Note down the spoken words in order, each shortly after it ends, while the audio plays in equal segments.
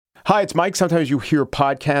Hi, it's Mike. Sometimes you hear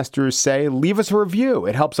podcasters say, leave us a review.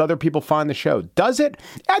 It helps other people find the show. Does it?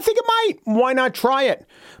 I think it might. Why not try it?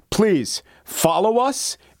 Please follow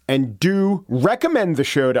us and do recommend the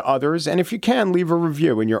show to others. And if you can, leave a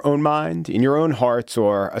review in your own mind, in your own hearts,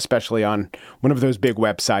 or especially on one of those big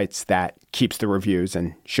websites that keeps the reviews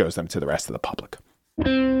and shows them to the rest of the public.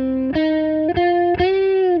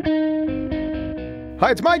 Hi,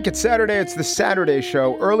 it's Mike. It's Saturday. It's the Saturday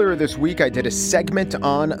Show. Earlier this week, I did a segment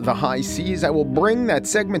on the high seas. I will bring that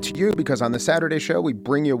segment to you because on the Saturday Show, we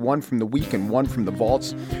bring you one from the week and one from the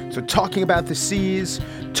vaults. So talking about the seas,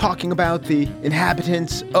 talking about the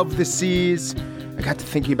inhabitants of the seas, I got to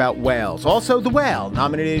thinking about whales. Also, The Whale,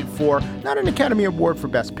 nominated for not an Academy Award for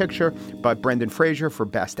Best Picture, but Brendan Fraser for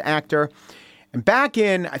Best Actor. And back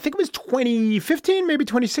in, I think it was 2015, maybe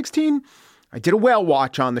 2016, I did a whale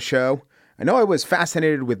watch on the show. I know I was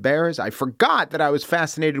fascinated with bears. I forgot that I was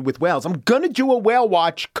fascinated with whales. I'm going to do a whale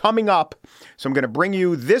watch coming up. So I'm going to bring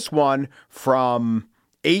you this one from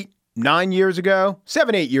 7, 8 years ago,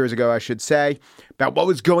 I should say, about what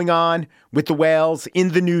was going on with the whales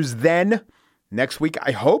in the news then. Next week,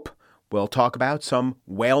 I hope we'll talk about some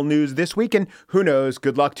whale news this week. And who knows,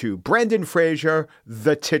 good luck to Brendan Fraser,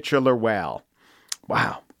 the titular whale.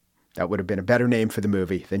 Wow, that would have been a better name for the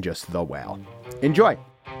movie than just The Whale. Enjoy.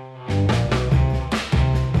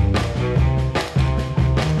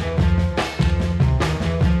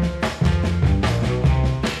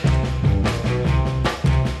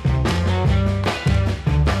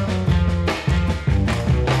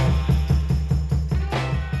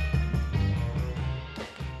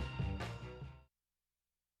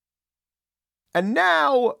 And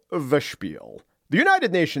now, the spiel. The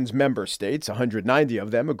United Nations member states, 190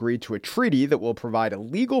 of them, agreed to a treaty that will provide a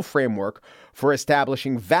legal framework for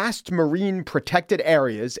establishing vast marine protected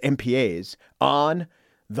areas, MPAs, on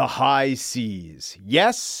the high seas.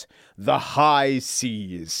 Yes, the high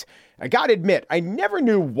seas. I gotta admit, I never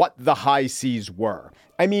knew what the high seas were.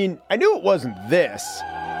 I mean, I knew it wasn't this.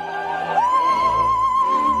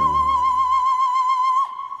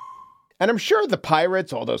 And I'm sure the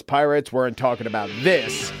pirates, all those pirates, weren't talking about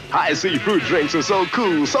this. High sea fruit drinks are so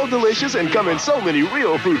cool, so delicious, and come in so many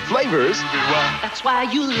real fruit flavors. That's why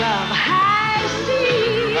you love high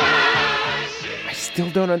sea. I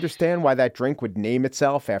still don't understand why that drink would name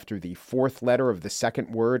itself after the fourth letter of the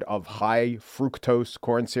second word of high fructose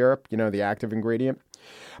corn syrup, you know, the active ingredient.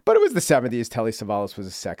 But it was the 70s. Telly Savalas was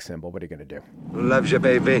a sex symbol. What are you going to do? Loves you,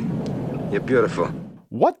 baby. You're beautiful.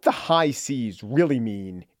 What the high seas really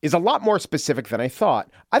mean is a lot more specific than I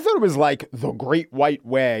thought. I thought it was like the Great White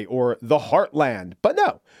Way or the Heartland, but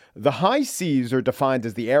no. The high seas are defined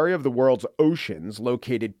as the area of the world's oceans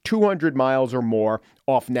located 200 miles or more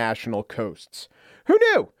off national coasts. Who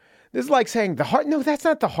knew? This is like saying no, that's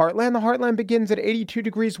not the Heartland. The Heartland begins at 82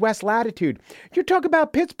 degrees west latitude. You're talking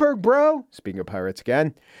about Pittsburgh, bro. Speaking of pirates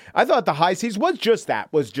again. I thought the high seas was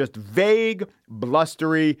just vague,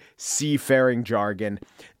 blustery, seafaring jargon.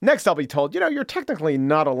 Next, I'll be told, you're technically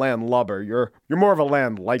not a landlubber. You're more of a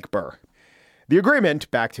landliker. The agreement,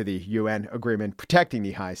 back to the UN agreement protecting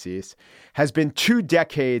the high seas, has been 2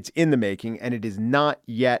 decades in the making, and it is not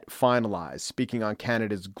yet finalized. Speaking on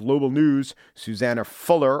Canada's Global News, Susanna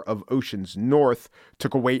Fuller of Oceans North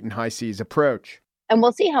took a wait in high seas approach. And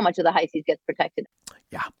we'll see how much of the high seas gets protected.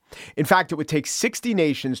 Yeah. In fact, it would take 60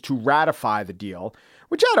 nations to ratify the deal,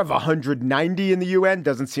 which out of 190 in the UN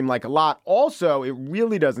doesn't seem like a lot. Also, it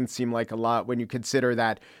really doesn't seem like a lot when you consider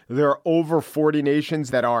that there are over 40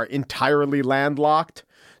 nations that are entirely landlocked.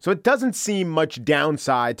 So it doesn't seem much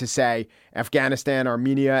downside to say Afghanistan,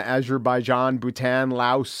 Armenia, Azerbaijan, Bhutan,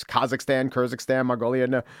 Laos, Kazakhstan, Kyrgyzstan,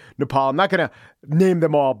 Mongolia, Nepal. I'm not going to name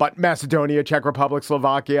them all, but Macedonia, Czech Republic,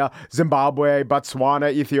 Slovakia, Zimbabwe,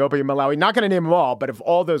 Botswana, Ethiopia, Malawi. Not going to name them all, but if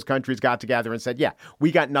all those countries got together and said, yeah,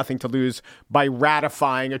 we got nothing to lose by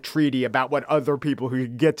ratifying a treaty about what other people who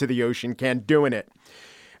get to the ocean can't do in it.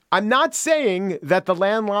 I'm not saying that the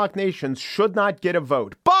landlocked nations should not get a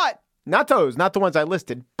vote, but not the ones I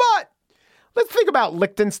listed, but let's think about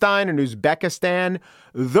Liechtenstein and Uzbekistan.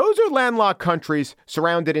 Those are landlocked countries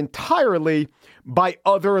surrounded entirely by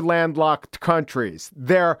other landlocked countries.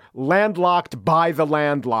 They're landlocked by the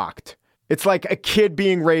landlocked. It's like a kid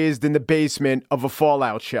being raised in the basement of a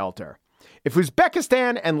fallout shelter. If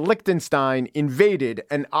Uzbekistan and Liechtenstein invaded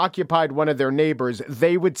and occupied one of their neighbors,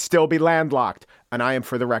 they would still be landlocked. And I am,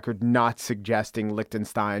 for the record, not suggesting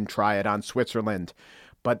Liechtenstein try it on Switzerland.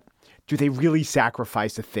 But do they really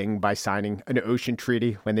sacrifice a thing by signing an ocean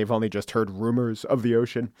treaty when they've only just heard rumors of the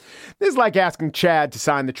ocean? This is like asking Chad to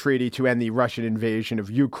sign the treaty to end the Russian invasion of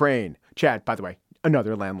Ukraine. Chad, by the way,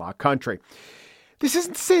 another landlocked country. This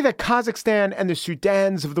isn't to say that Kazakhstan and the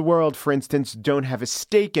Sudans of the world, for instance, don't have a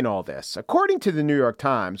stake in all this. According to the New York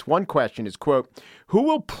Times, one question is, quote, who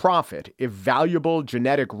will profit if valuable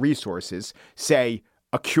genetic resources, say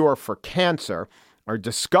a cure for cancer, are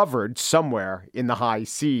discovered somewhere in the high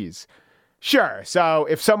seas? Sure, so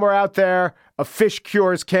if somewhere out there a fish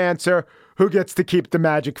cures cancer, who gets to keep the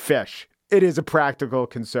magic fish? It is a practical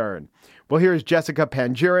concern. Well, here's Jessica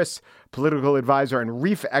Pangiris, political advisor and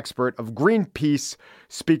reef expert of Greenpeace,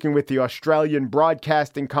 speaking with the Australian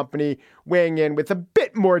Broadcasting Company, weighing in with a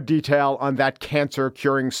bit more detail on that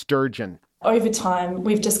cancer-curing sturgeon. Over time,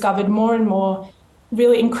 we've discovered more and more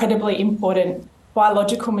really incredibly important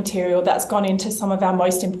biological material that's gone into some of our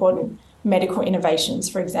most important medical innovations,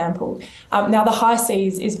 for example. Now, the high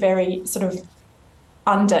seas is very sort of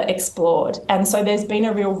underexplored. And so there's been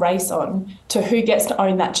a real race on to who gets to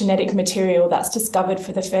own that genetic material that's discovered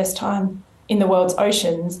for the first time in the world's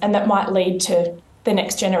oceans, and that might lead to the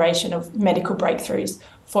next generation of medical breakthroughs,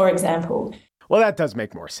 for example. Well, that does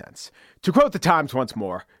make more sense. To quote the Times once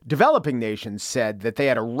more, developing nations said that they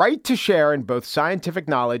had a right to share in both scientific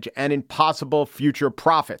knowledge and in possible future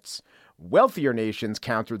profits. Wealthier nations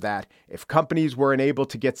countered that if companies weren't able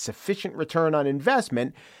to get sufficient return on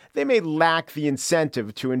investment, they may lack the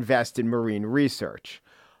incentive to invest in marine research.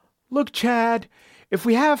 Look, Chad, if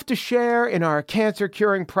we have to share in our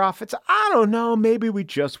cancer-curing profits, I don't know, maybe we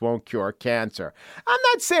just won't cure cancer. I'm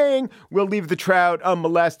not saying we'll leave the trout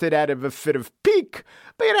unmolested out of a fit of pique,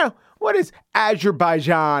 but what is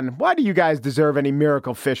Azerbaijan? Why do you guys deserve any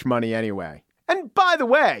miracle fish money anyway? And by the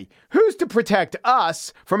way, who's to protect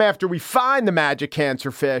us from after we find the magic cancer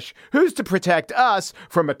fish? Who's to protect us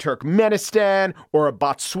from a Turkmenistan or a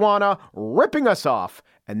Botswana ripping us off?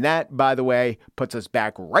 And that, by the way, puts us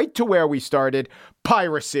back right to where we started,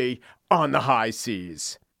 piracy on the high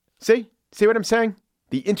seas. See what I'm saying?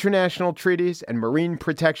 The international treaties and marine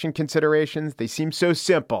protection considerations, they seem so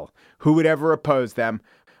simple. Who would ever oppose them?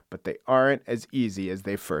 But they aren't as easy as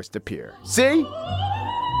they first appear. See?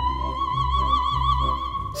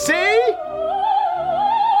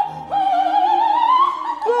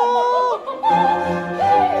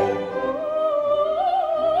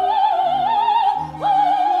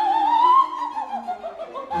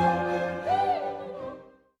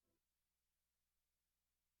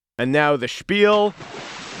 And now the spiel.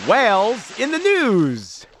 Whales in the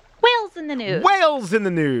news. Whales in the news. Whales in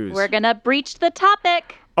the news. We're going to breach the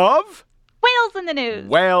topic of whales in the news.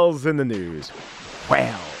 Whales in the news.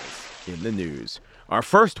 Whales in the news. Our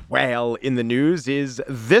first whale in the news is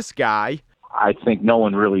this guy. I think no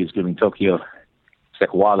one really is giving Tokyo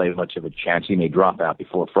Sekwale much of a chance. He may drop out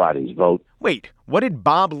before Friday's vote. Wait, what did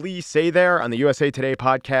Bob Lee say there on the USA Today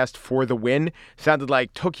podcast For the Win? Sounded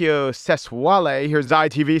like Tokyo Sexwale. Here's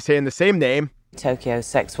ITV saying the same name. Tokyo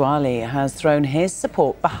Sexwale has thrown his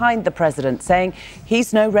support behind the president, saying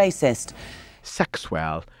he's no racist.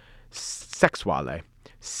 Sexwale.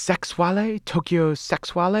 Tokyo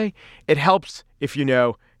Sexwale? It helps if you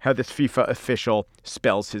know how this FIFA official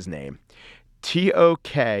spells his name.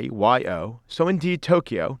 Tokyo, so indeed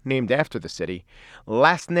Tokyo, named after the city.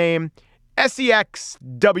 Last name, Sexwale,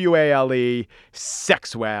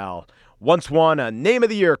 Sexwale. Once won a Name of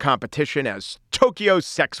the Year competition as Tokyo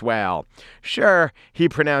Sexwale. Sure, he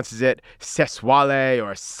pronounces it Sexwale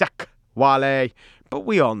or Sekwale, but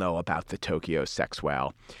we all know about the Tokyo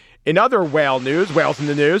Sexwale. In other whale news, whales in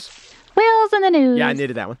the news. Whales in the news. Yeah, I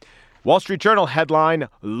needed that one. Wall Street Journal headline,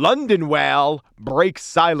 London whale breaks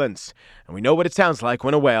silence. And we know what it sounds like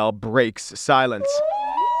when a whale breaks silence.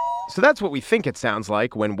 So that's what we think it sounds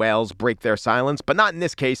like when whales break their silence, but not in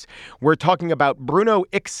this case. We're talking about Bruno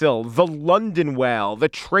Ixel, the London whale, the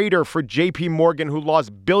trader for J.P. Morgan who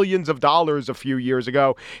lost billions of dollars a few years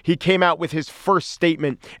ago. He came out with his first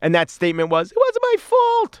statement, and that statement was, it wasn't my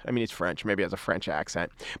fault. I mean, he's French, maybe he has a French accent,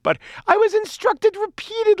 but I was instructed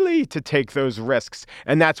repeatedly to take those risks,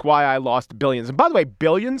 and that's why I lost billions. And by the way,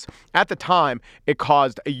 billions, at the time, it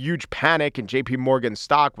caused a huge panic, and J.P. Morgan's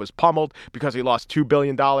stock was pummeled because he lost $2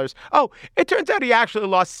 billion. Oh, it turns out he actually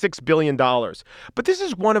lost $6 billion. But this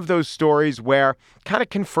is one of those stories where kind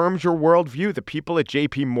of confirms your worldview. The people at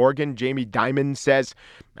J.P. Morgan, Jamie Dimon says,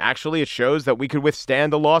 actually, it shows that we could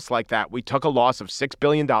withstand a loss like that. We took a loss of $6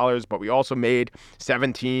 billion, but we also made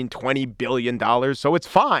 $17, $20 billion. So it's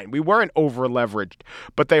fine. We weren't over leveraged.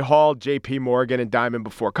 But they hauled J.P. Morgan and Dimon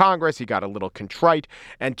before Congress. He got a little contrite.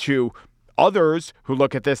 And to others who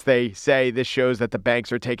look at this, they say this shows that the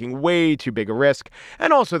banks are taking way too big a risk.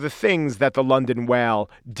 And also the things that the London whale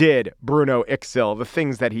did, Bruno Ixel, the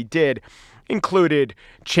things that he did, included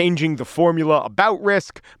changing the formula about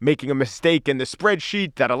risk, making a mistake in the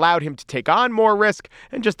spreadsheet that allowed him to take on more risk,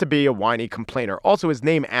 and just to be a whiny complainer. Also, his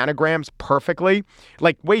name anagrams perfectly,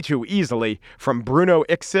 like way too easily, from Bruno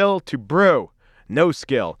Ixil to Brew. No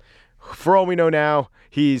skill. For all we know now,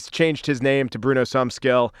 he's changed his name to Bruno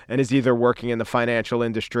Sumskill and is either working in the financial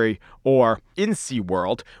industry or in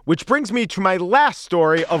SeaWorld, which brings me to my last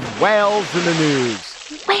story of whales in the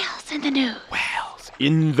news. Whales in the news.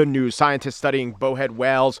 In the news, scientists studying bowhead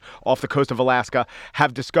whales off the coast of Alaska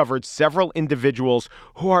have discovered several individuals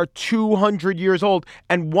who are 200 years old,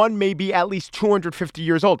 and one may be at least 250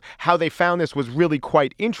 years old. How they found this was really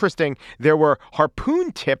quite interesting. There were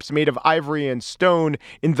harpoon tips made of ivory and stone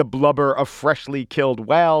in the blubber of freshly killed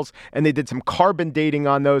whales, and they did some carbon dating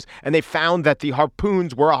on those, and they found that the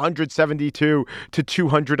harpoons were 172 to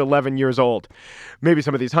 211 years old. Maybe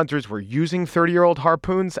some of these hunters were using 30-year-old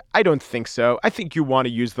harpoons. I don't think so. I think you want to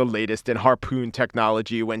use the latest in harpoon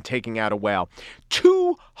technology when taking out a whale.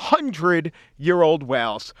 200-year-old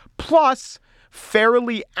whales, plus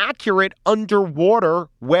fairly accurate underwater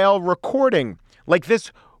whale recording, like this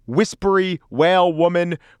whispery whale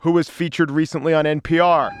woman who was featured recently on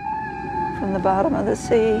NPR. From the bottom of the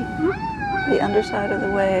sea, the underside of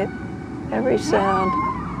the wave, every sound,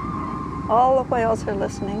 all the whales are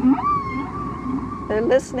listening. They're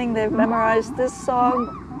listening, they've memorized this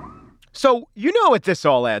song. So, you know what this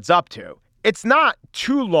all adds up to. It's not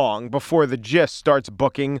too long before the Gist starts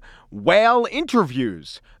booking whale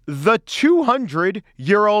interviews. The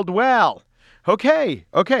 200-year-old whale. Okay.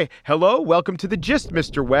 Hello, welcome to the Gist,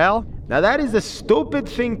 Mr. Whale. Now, that is a stupid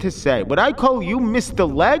thing to say. Would I call you Mr.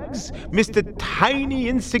 Legs? Mr. Tiny,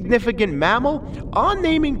 insignificant mammal? Our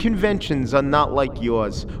naming conventions are not like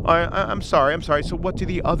yours. I'm sorry. So what do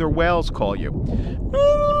the other whales call you?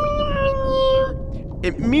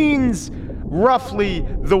 It means roughly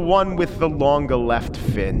the one with the longer left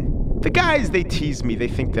fin. The guys, they tease me. They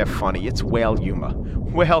think they're funny. It's whale humor.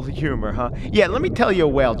 Whale humor, huh? Yeah, let me tell you a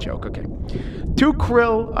whale joke, okay? Two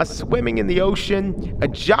krill are swimming in the ocean. A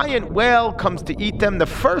giant whale comes to eat them. The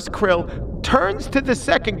first krill turns to the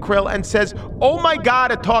second krill and says, "Oh my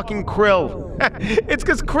God, a talking krill." It's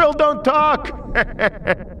because krill don't talk.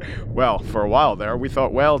 Well, for a while there, we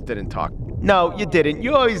thought whales didn't talk. No, you didn't.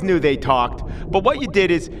 You always knew they talked. But what you did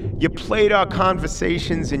is you played our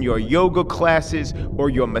conversations in your yoga classes or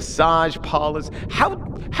your massage parlors.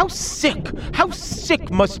 How sick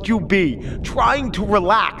must you be trying to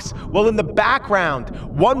relax while in the background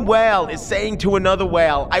one whale is saying to another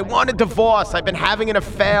whale, "I want a divorce. I've been having an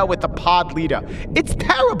affair with the pod leader." It's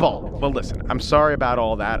terrible. Well, listen, I'm sorry about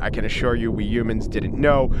all that. I can assure you we humans didn't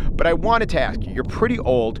know. But I wanted to ask you, you're pretty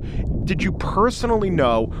old. Did you personally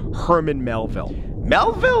know Herman Melville?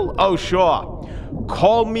 Melville? Oh, sure.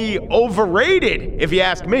 Call me overrated, if you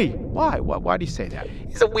ask me. Why? Why do you say that?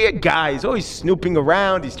 He's a weird guy. He's always snooping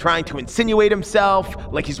around. He's trying to insinuate himself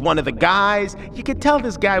like he's one of the guys. You could tell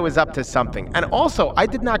this guy was up to something. And also, I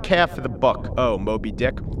did not care for the book, Oh, Moby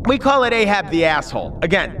Dick. We call it Ahab the Asshole.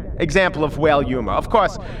 Again, example of whale humor. Of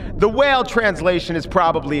course, the whale translation is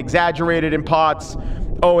probably exaggerated in parts,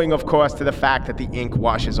 owing, of course, to the fact that the ink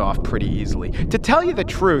washes off pretty easily. To tell you the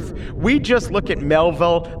truth, we just look at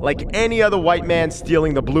Melville like any other white man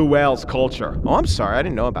stealing the blue whale's culture. Oh, I'm sorry, I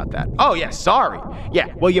didn't know about that. Oh, yeah, sorry. Yeah,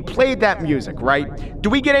 well, you played that music, right?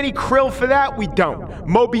 Do we get any krill for that? We don't.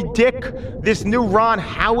 Moby Dick, this new Ron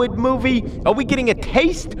Howard movie, are we getting a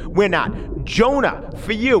taste? We're not. Jonah,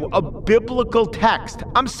 for you, a biblical text.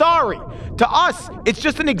 I'm sorry. To us, it's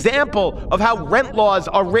just an example of how rent laws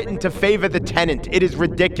are written to favor the tenant. It is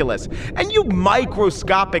ridiculous. And you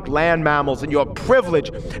microscopic land mammals and your privilege.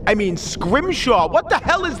 I mean, scrimshaw, what the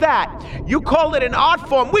hell is that? You call it an art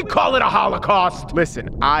form, we call it a Holocaust. Listen,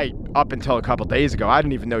 up until a couple days ago, I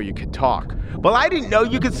didn't even know you could talk. Well, I didn't know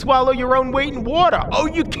you could swallow your own weight in water. Oh,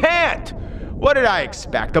 you can't. What did I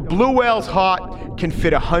expect? A blue whale's heart can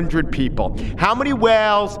fit 100 people. How many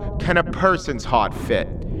whales can a person's heart fit?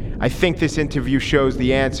 I think this interview shows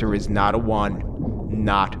the answer is not a one.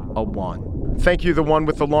 Not a one. Thank you, the one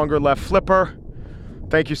with the longer left flipper.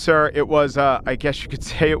 Thank you, sir. It was, I guess you could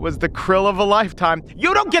say it was the krill of a lifetime.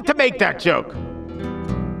 You don't get to make that joke.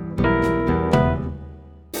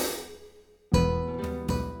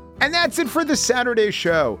 And that's it for the Saturday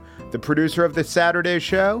Show. The producer of the Saturday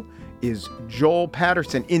Show is Joel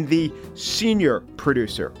Patterson in the senior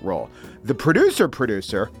producer role. The producer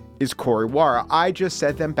is Corey Wara. I just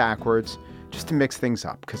said them backwards just to mix things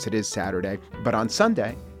up because it is Saturday. But on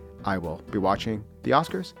Sunday, I will be watching the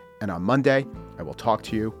Oscars. And on Monday, I will talk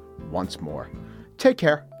to you once more. Take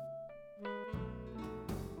care.